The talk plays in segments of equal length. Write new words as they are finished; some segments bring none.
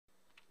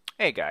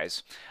Hey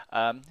guys,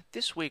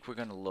 this week we're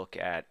going to look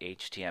at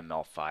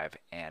HTML5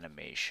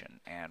 animation,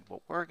 and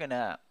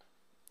the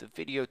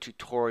video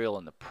tutorial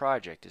in the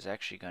project is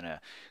actually going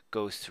to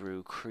go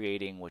through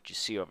creating what you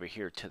see over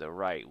here to the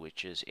right,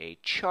 which is a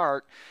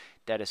chart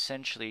that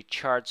essentially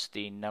charts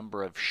the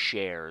number of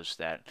shares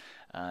that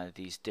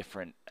these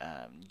different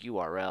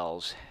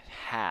URLs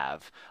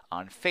have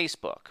on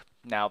Facebook.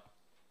 Now,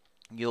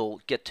 you'll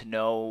get to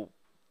know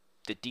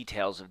the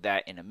details of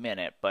that in a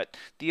minute, but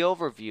the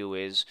overview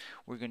is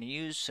we're going to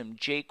use some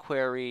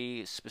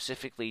jQuery,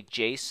 specifically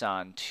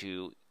JSON,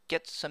 to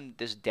get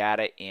this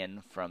data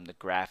in from the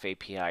Graph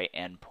API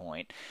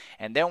endpoint,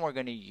 and then we're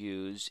going to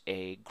use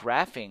a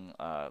graphing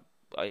a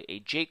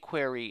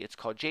jQuery. It's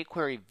called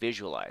jQuery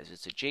Visualize.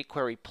 It's a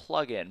jQuery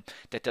plugin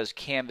that does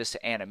canvas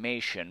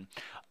animation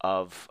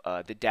of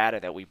the data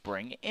that we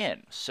bring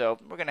in. So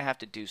we're going to have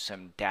to do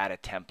some data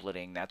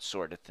templating, that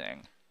sort of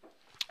thing.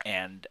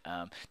 And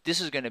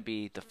this is going to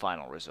be the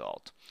final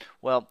result.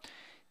 Well,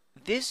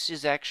 this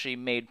is actually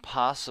made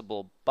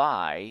possible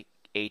by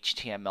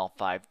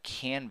HTML5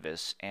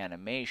 canvas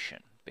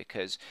animation,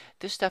 because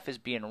this stuff is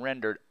being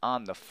rendered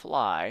on the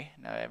fly.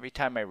 Now, every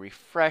time I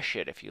refresh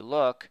it, if you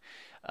look,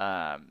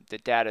 the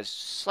data is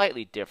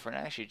slightly different,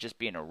 actually just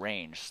being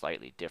arranged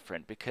slightly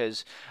different,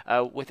 because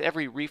with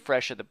every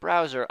refresh of the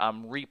browser,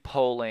 I'm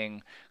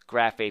repolling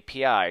Graph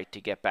API to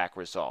get back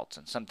results,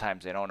 and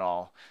sometimes they don't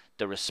all,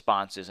 the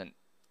response isn't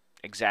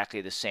exactly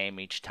the same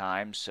each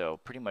time, so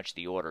pretty much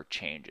the order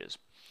changes.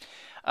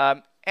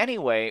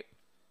 Anyway,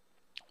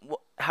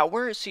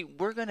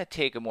 we're going to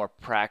take a more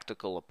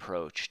practical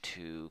approach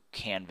to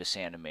canvas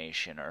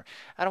animation, or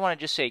I don't want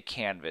to just say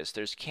canvas.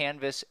 There's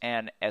canvas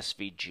and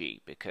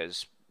SVG,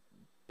 because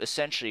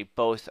essentially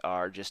both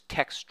are just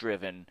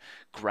text-driven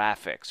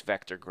graphics,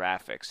 vector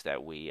graphics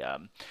that we,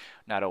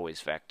 not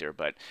always vector,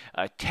 but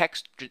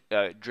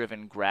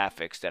text-driven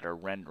graphics that are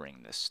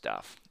rendering this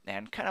stuff.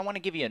 And kind of want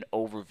to give you an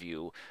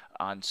overview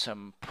on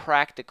some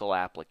practical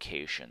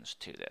applications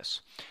to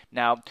this.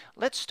 Now,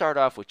 let's start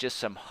off with just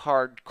some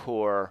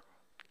hardcore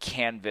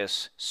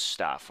canvas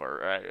stuff,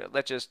 or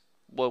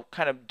we'll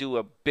kind of do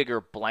a bigger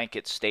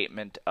blanket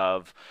statement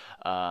of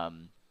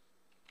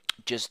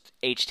just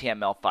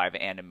HTML5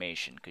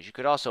 animation, because you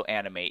could also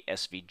animate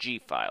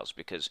SVG files,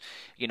 because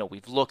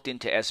we've looked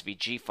into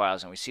SVG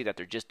files and we see that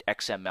they're just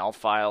XML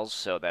files,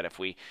 so that if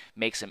we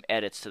make some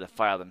edits to the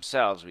file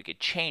themselves, we could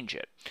change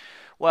it.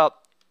 Well,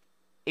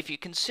 if you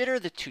consider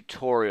the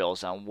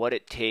tutorials on what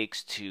it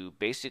takes to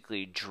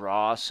basically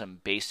draw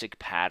some basic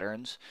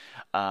patterns,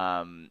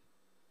 I'm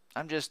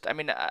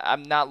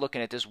not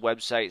looking at this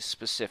website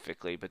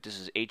specifically, but this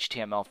is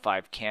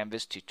HTML5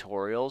 Canvas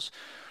tutorials.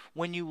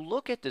 When you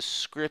look at the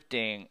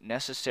scripting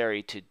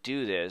necessary to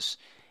do this,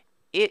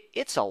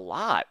 it's a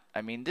lot.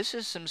 I mean, this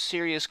is some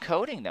serious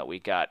coding that we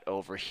got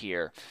over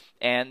here,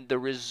 and the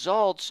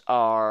results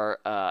are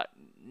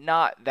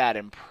not that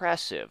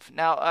impressive.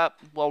 Now,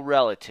 well,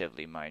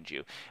 relatively, mind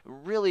you.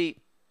 Really,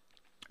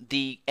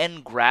 the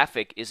end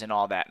graphic isn't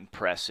all that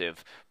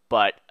impressive,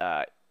 but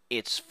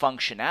its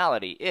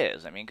functionality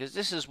is. I mean, because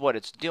this is what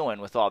it's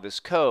doing with all this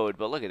code,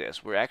 but look at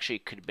this. We actually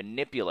could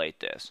manipulate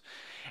this.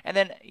 And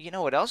then, you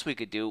know what else we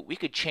could do? We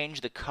could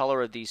change the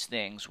color of these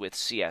things with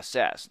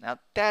CSS. Now,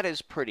 that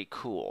is pretty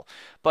cool.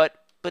 But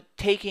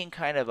taking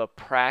kind of a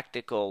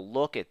practical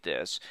look at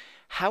this,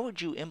 how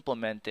would you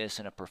implement this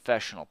in a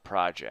professional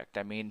project?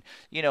 I mean,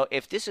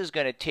 if this is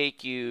going to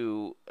take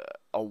you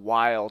a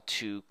while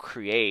to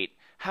create,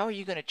 how are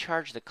you going to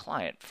charge the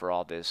client for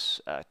all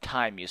this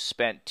time you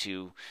spent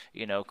to,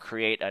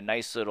 create a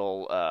nice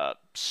little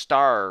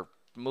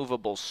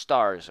movable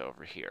stars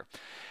over here?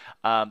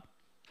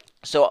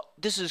 So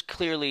this is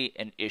clearly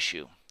an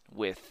issue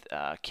with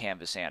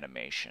canvas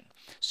animation.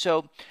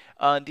 So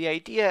the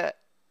idea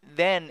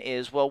then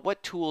is, well,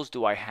 what tools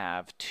do I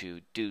have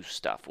to do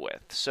stuff with?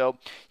 So,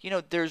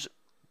 there's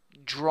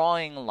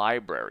drawing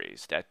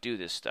libraries that do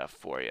this stuff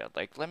for you.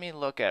 Like, let me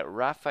look at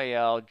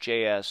Raphael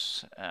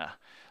JS.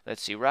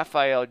 Let's see,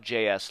 Raphael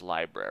JS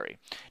Library.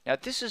 Now,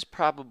 this is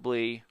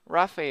probably,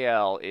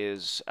 Raphael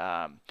is,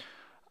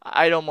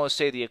 I'd almost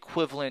say the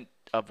equivalent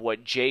of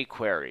what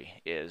jQuery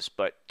is,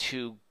 but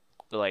to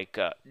like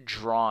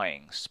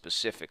drawing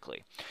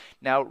specifically.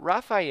 Now,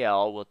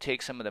 Raphael will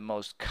take some of the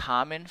most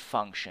common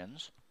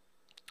functions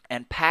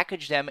and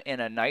package them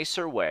in a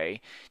nicer way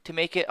to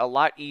make it a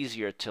lot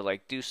easier to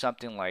do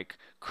something like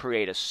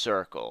create a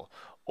circle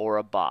or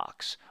a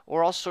box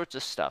or all sorts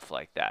of stuff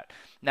like that.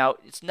 Now,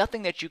 it's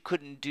nothing that you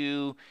couldn't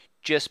do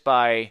just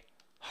by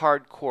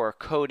hardcore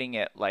coding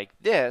it like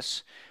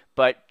this,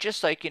 but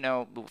just like,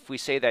 if we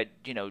say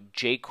that,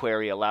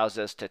 jQuery allows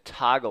us to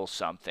toggle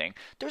something,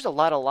 there's a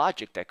lot of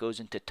logic that goes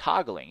into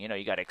toggling.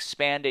 You got to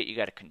expand it, you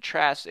got to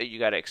contrast it, you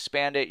got to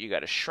expand it, you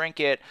got to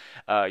shrink it,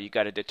 you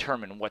got to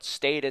determine what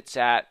state it's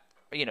at.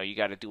 You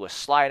got to do a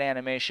slide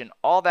animation.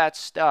 All that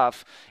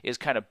stuff is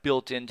kind of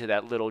built into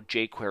that little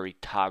jQuery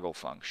toggle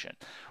function.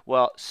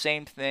 Well,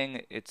 same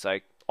thing. It's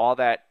like all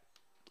that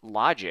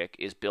logic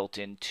is built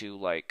into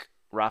like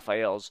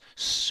Raphael's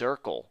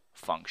circle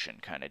function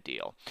kind of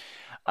deal.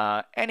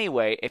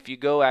 Anyway, if you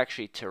go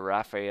actually to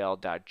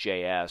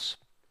Raphael.js,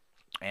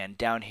 and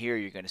down here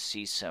you're going to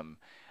see some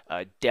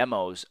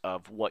demos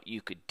of what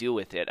you could do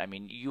with it. I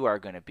mean, you are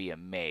going to be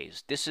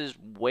amazed. This is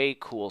way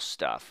cool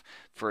stuff.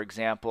 For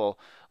example,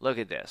 look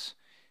at this.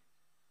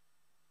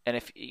 And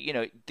if you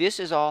know, this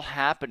is all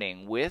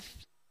happening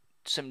with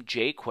some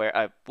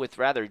jQuery, with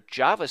rather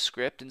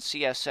JavaScript and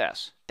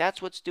CSS.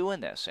 That's what's doing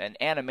this, and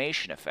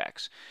animation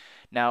effects.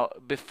 Now,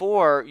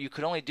 before, you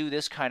could only do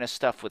this kind of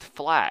stuff with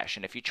Flash,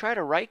 and if you try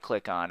to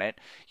right-click on it,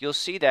 you'll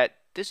see that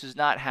this is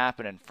not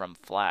happening from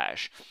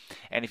Flash.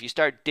 And if you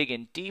start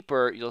digging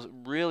deeper, you'll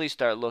really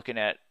start looking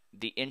at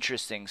the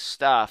interesting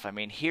stuff. I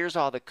mean, here's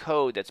all the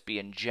code that's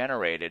being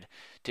generated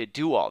to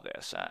do all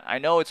this. I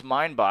know it's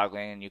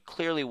mind-boggling, and you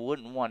clearly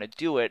wouldn't want to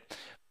do it,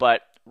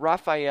 but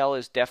Raphael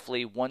is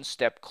definitely one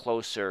step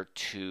closer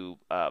to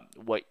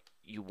what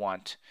you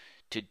want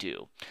to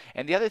do.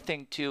 And the other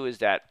thing, too, is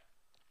that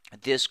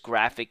this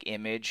graphic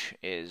image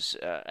is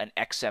an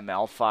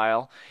XML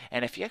file,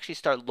 and if you actually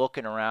start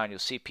looking around, you'll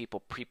see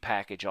people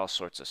prepackage all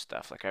sorts of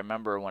stuff. Like I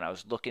remember when I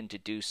was looking to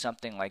do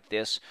something like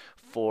this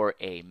for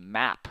a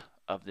map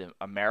of the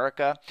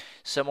America,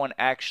 someone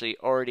actually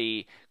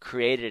already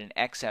created an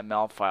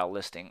XML file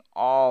listing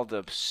all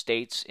the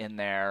states in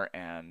there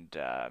and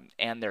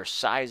their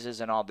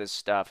sizes and all this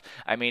stuff.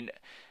 I mean,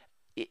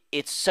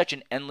 it's such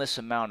an endless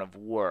amount of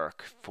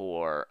work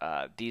for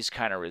these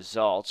kind of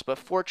results, but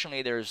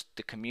fortunately there's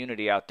the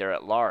community out there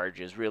at large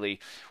is really,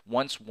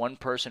 once one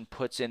person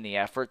puts in the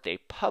effort, they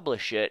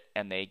publish it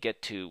and they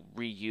get to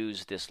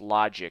reuse this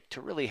logic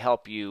to really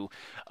help you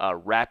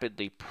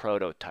rapidly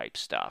prototype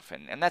stuff.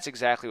 And that's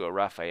exactly what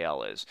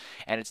Raphael is.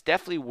 And it's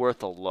definitely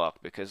worth a look,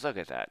 because look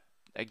at that.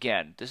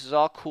 Again, this is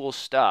all cool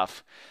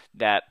stuff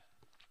that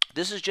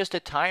this is just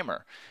a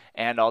timer.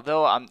 And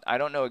although I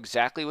don't know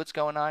exactly what's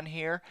going on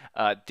here,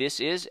 this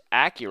is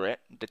accurate,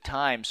 the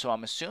time, so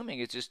I'm assuming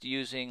it's just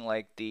using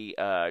like the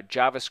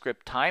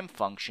JavaScript time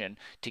function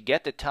to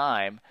get the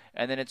time,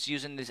 and then it's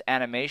using these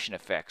animation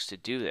effects to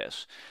do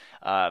this.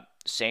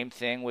 Same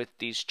thing with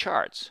these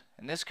charts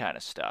and this kind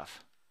of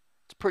stuff.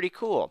 It's pretty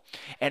cool.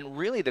 And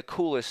really the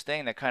coolest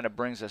thing that kind of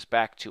brings us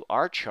back to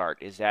our chart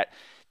is that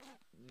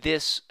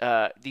these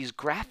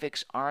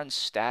graphics aren't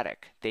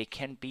static. They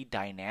can be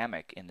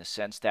dynamic in the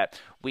sense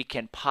that we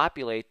can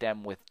populate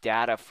them with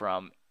data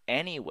from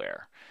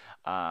anywhere.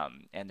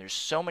 And there's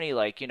so many,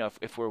 like, you know,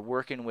 if we're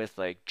working with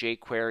like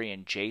jQuery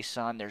and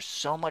JSON, there's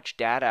so much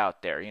data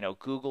out there. You know,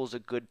 Google's a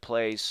good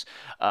place,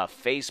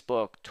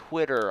 Facebook,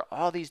 Twitter,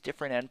 all these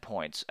different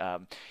endpoints.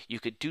 You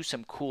could do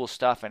some cool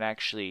stuff and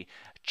actually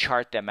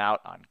chart them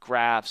out on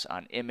graphs,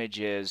 on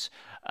images.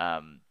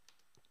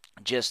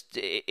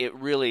 It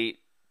really,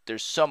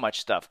 there's so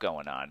much stuff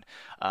going on.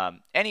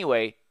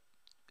 Anyway,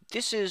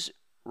 this is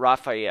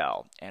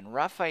Raphael, and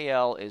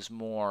Raphael is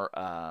more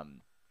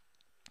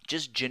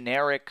just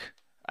generic,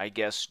 I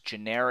guess,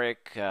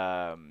 generic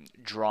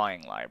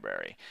drawing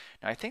library.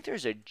 Now I think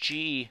there's a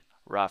G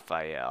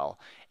Raphael,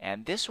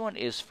 and this one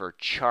is for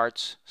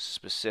charts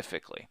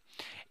specifically.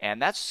 And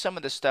that's some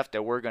of the stuff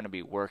that we're going to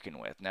be working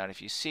with. Now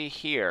if you see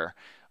here,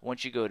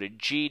 once you go to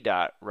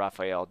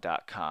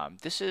g.raphael.com,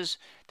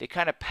 they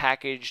kind of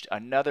packaged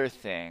another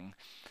thing,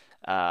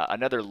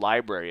 another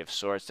library of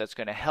sorts that's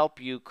going to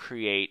help you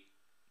create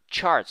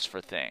charts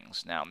for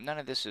things. Now, none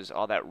of this is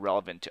all that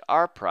relevant to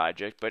our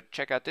project, but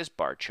check out this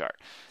bar chart.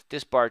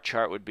 This bar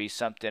chart would be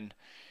something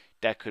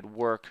that could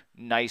work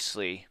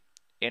nicely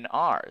in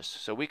ours.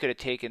 So we could have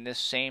taken this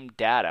same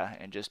data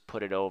and just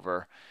put it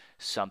over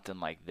something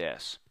like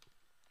this.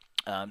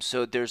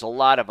 So there's a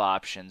lot of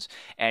options,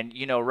 and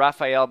you know,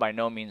 Raphael by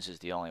no means is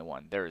the only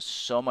one. There is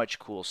so much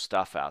cool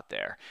stuff out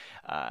there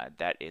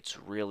that it's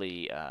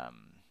really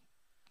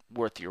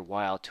worth your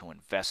while to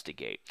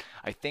investigate.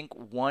 I think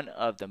one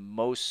of the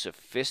most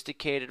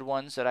sophisticated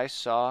ones that I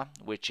saw,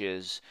 which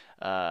is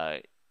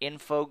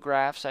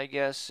infographics, I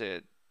guess.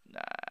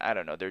 I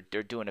don't know,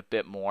 they're doing a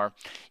bit more,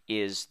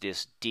 is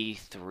this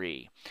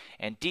D3.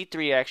 And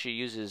D3 actually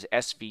uses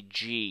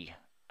SVG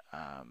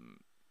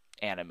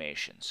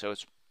animation. So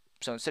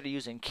instead of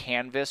using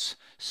Canvas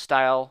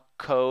style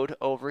code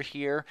over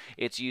here,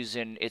 it's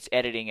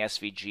editing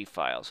SVG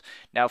files.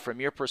 Now from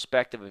your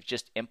perspective of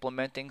just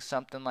implementing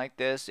something like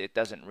this, it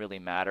doesn't really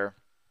matter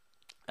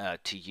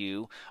to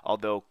you,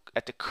 although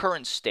at the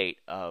current state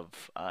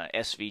of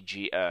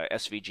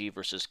SVG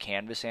versus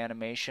Canvas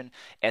animation,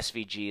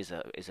 SVG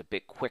is a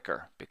bit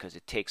quicker because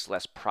it takes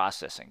less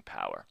processing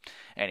power.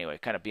 Anyway,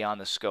 kind of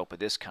beyond the scope of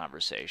this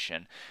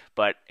conversation,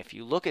 but if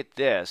you look at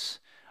this,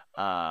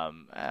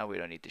 we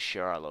don't need to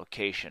share our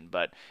location,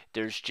 but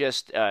there's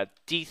just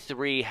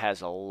D3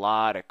 has a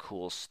lot of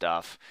cool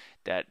stuff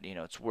that, you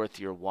know, it's worth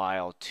your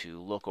while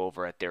to look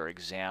over at their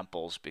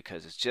examples,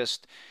 because it's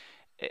just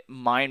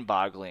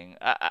mind-boggling.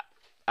 I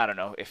don't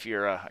know if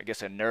you're I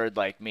guess a nerd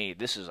like me.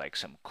 This is like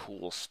some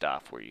cool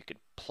stuff where you could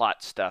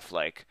plot stuff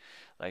like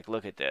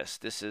look at this.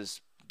 This is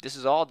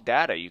all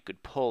data you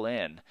could pull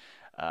in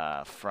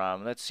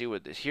from, let's see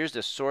what this, here's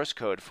the source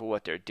code for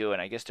what they're doing.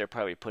 I guess they're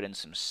probably putting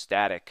some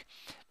static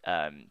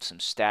some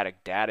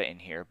static data in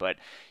here, but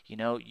you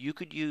know, you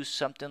could use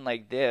something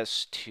like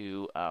this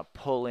to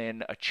pull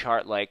in a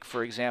chart like,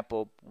 for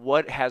example,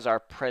 what has our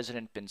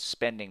president been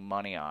spending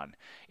money on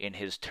in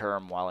his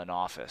term while in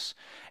office?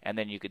 And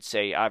then you could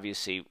say,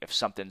 obviously, if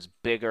something's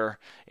bigger,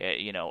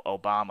 you know,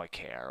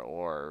 Obamacare,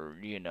 or,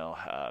 you know,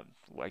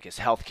 I guess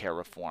healthcare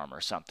reform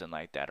or something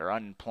like that, or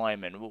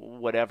unemployment,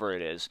 whatever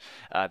it is.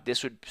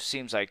 This would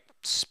seems like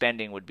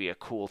spending would be a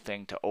cool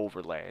thing to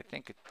overlay. I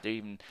think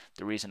even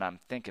the reason I'm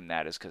thinking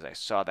that is because I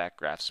saw that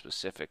graph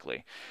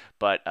specifically.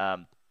 But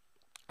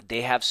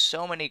they have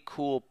so many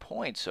cool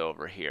points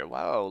over here.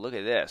 Wow, look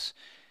at this.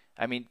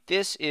 I mean,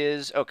 this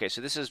is, okay,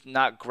 so this is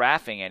not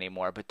graphing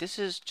anymore, but this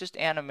is just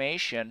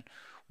animation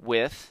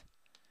with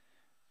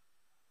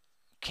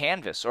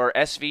Canvas or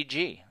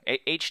SVG,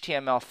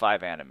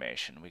 HTML5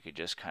 animation. We could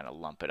just kind of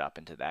lump it up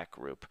into that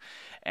group.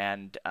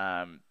 And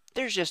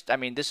there's just, I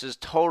mean, this is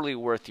totally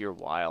worth your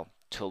while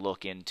to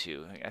look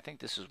into. I think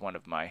this is one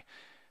of my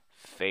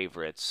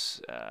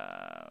favorites.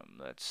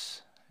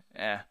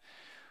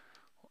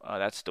 Oh,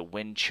 that's the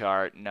wind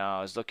chart. No,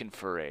 I was looking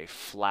for a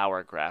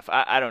flower graph.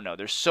 I don't know.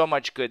 There's so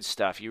much good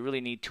stuff. You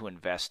really need to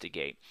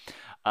investigate.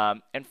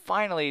 And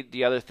finally,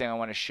 the other thing I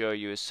want to show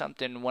you is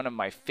something, one of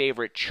my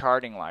favorite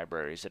charting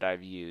libraries that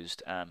I've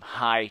used,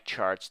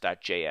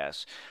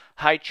 Highcharts.js.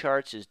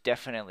 Highcharts is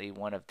definitely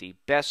one of the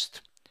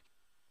best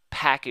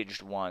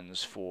packaged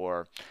ones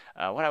for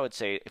what I would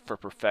say for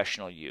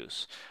professional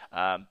use.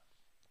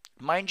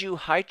 Mind you,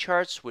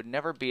 Highcharts would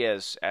never be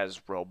as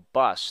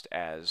robust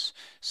as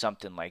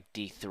something like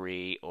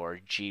D3 or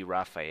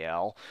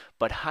Raphael,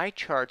 but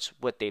Highcharts,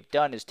 what they've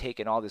done is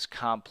taken all this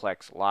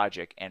complex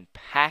logic and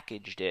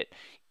packaged it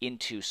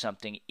into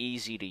something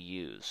easy to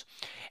use.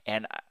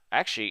 And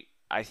actually,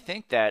 I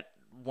think that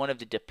one of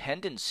the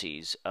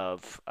dependencies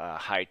of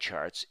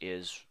Highcharts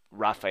is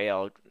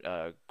Raphael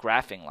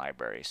graphing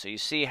library. So you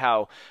see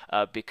how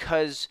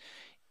because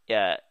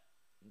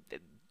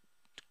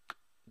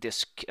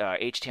this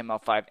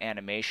HTML5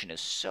 animation is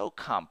so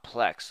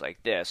complex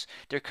like this,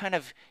 they're kind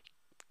of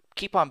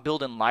keep on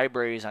building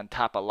libraries on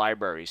top of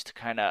libraries to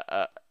kind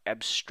of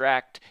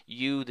abstract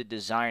you, the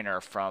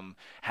designer, from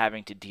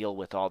having to deal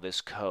with all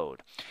this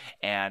code.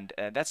 And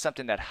that's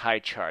something that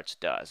Highcharts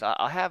does.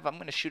 I'm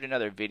going to shoot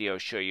another video,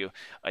 show you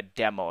a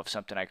demo of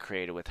something I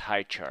created with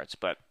Highcharts.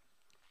 But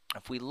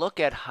if we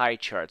look at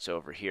Highcharts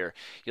over here,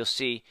 you'll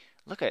see,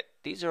 look at,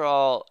 these are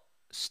all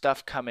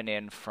stuff coming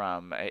in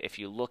from, if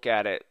you look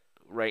at it,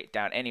 write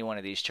down any one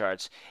of these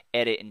charts,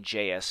 edit in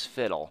JS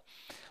Fiddle,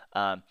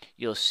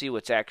 you'll see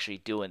what's actually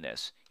doing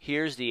this.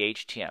 Here's the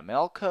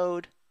HTML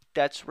code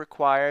that's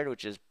required,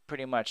 which is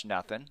pretty much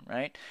nothing,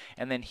 right?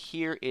 And then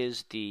here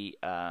is the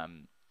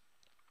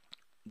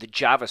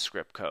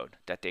JavaScript code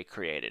that they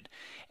created.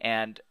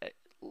 And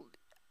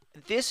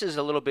this is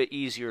a little bit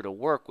easier to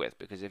work with,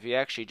 because if you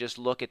actually just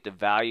look at the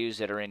values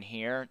that are in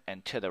here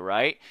and to the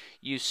right,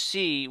 you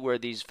see where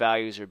these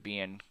values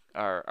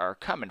are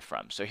coming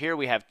from. So here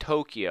we have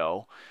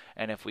Tokyo,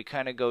 and if we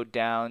kind of go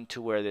down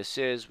to where this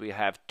is, we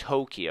have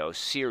Tokyo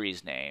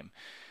series name.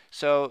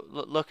 So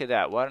look at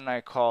that. Why don't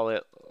I call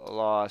it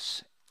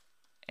Los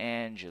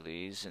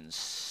Angeles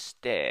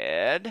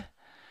instead,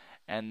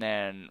 and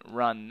then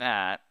run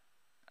that.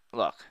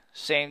 Look,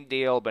 same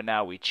deal, but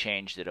now we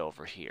changed it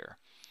over here.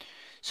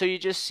 So you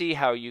just see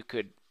how you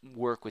could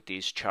work with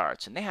these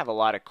charts, and they have a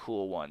lot of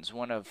cool ones.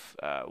 One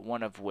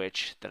of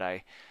which that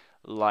I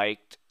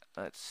liked.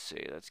 Let's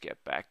see. Let's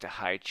get back to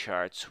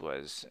Highcharts.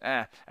 Was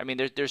I mean,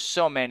 there's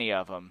so many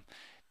of them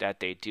that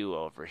they do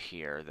over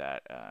here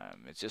that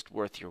it's just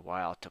worth your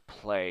while to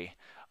play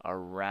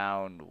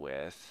around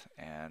with.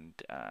 And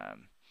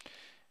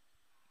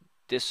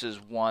this is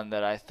one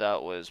that I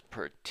thought was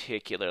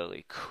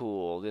particularly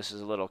cool. This is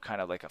a little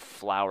kind of like a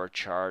flower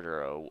chart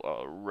or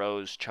a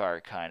rose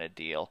chart kind of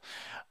deal.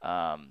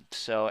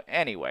 So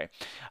anyway,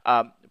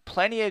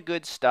 plenty of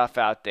good stuff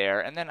out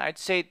there. And then I'd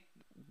say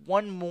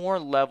one more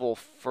level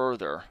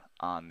further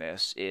on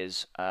this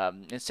is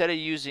instead of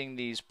using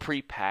these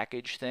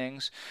pre-packaged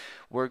things,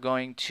 we're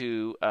going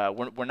to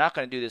we're not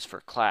going to do this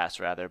for class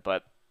rather,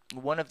 but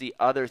one of the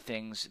other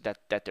things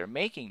that they're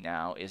making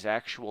now is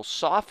actual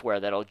software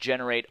that'll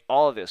generate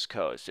all of this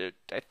code. So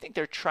I think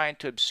they're trying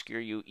to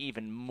obscure you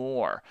even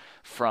more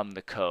from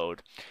the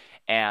code.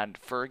 And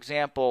for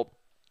example,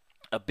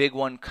 a big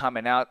one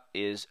coming out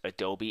is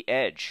Adobe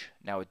Edge.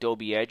 Now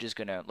Adobe Edge is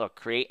going to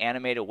create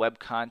animated web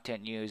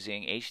content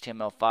using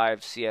HTML5,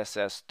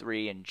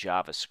 CSS3, and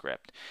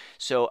JavaScript.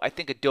 So I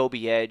think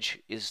Adobe Edge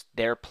is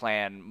their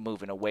plan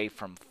moving away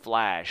from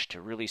Flash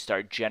to really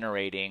start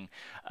generating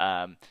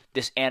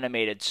this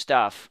animated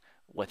stuff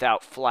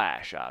without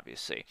Flash,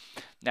 obviously.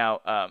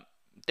 Now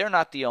they're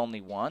not the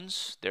only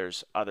ones.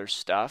 There's other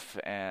stuff,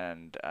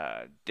 and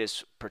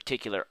this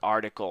particular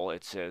article,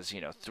 it says,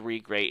 3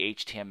 great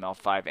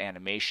HTML5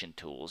 animation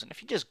tools. And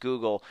if you just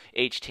Google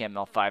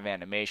HTML5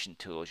 animation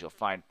tools, you'll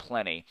find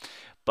plenty.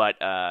 But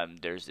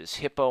there's this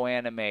Hippo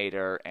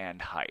Animator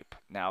and Hype.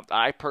 Now,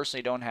 I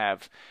personally don't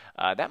have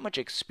that much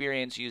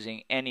experience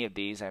using any of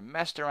these. I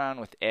messed around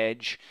with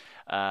Edge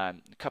a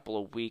couple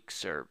of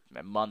weeks or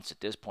months at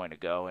this point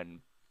ago,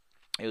 and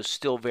it was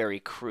still very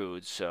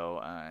crude,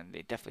 so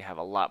they definitely have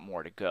a lot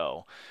more to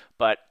go.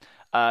 But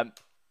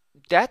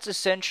that's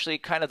essentially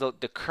kind of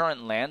the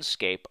current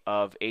landscape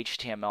of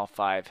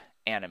HTML5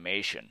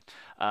 animation.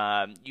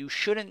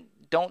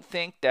 Don't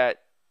think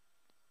that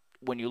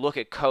when you look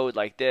at code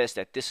like this,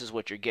 that this is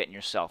what you're getting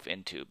yourself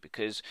into,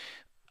 because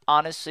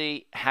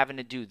honestly, having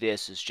to do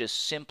this is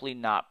just simply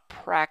not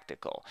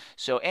practical.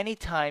 So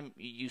anytime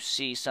you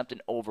see something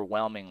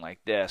overwhelming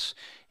like this,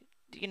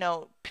 you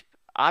know,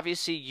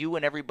 obviously you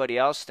and everybody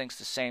else thinks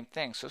the same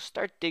thing. So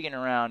start digging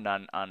around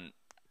on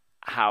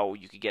how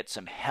you could get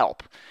some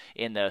help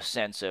in the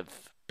sense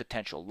of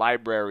potential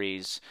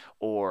libraries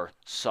or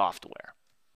software.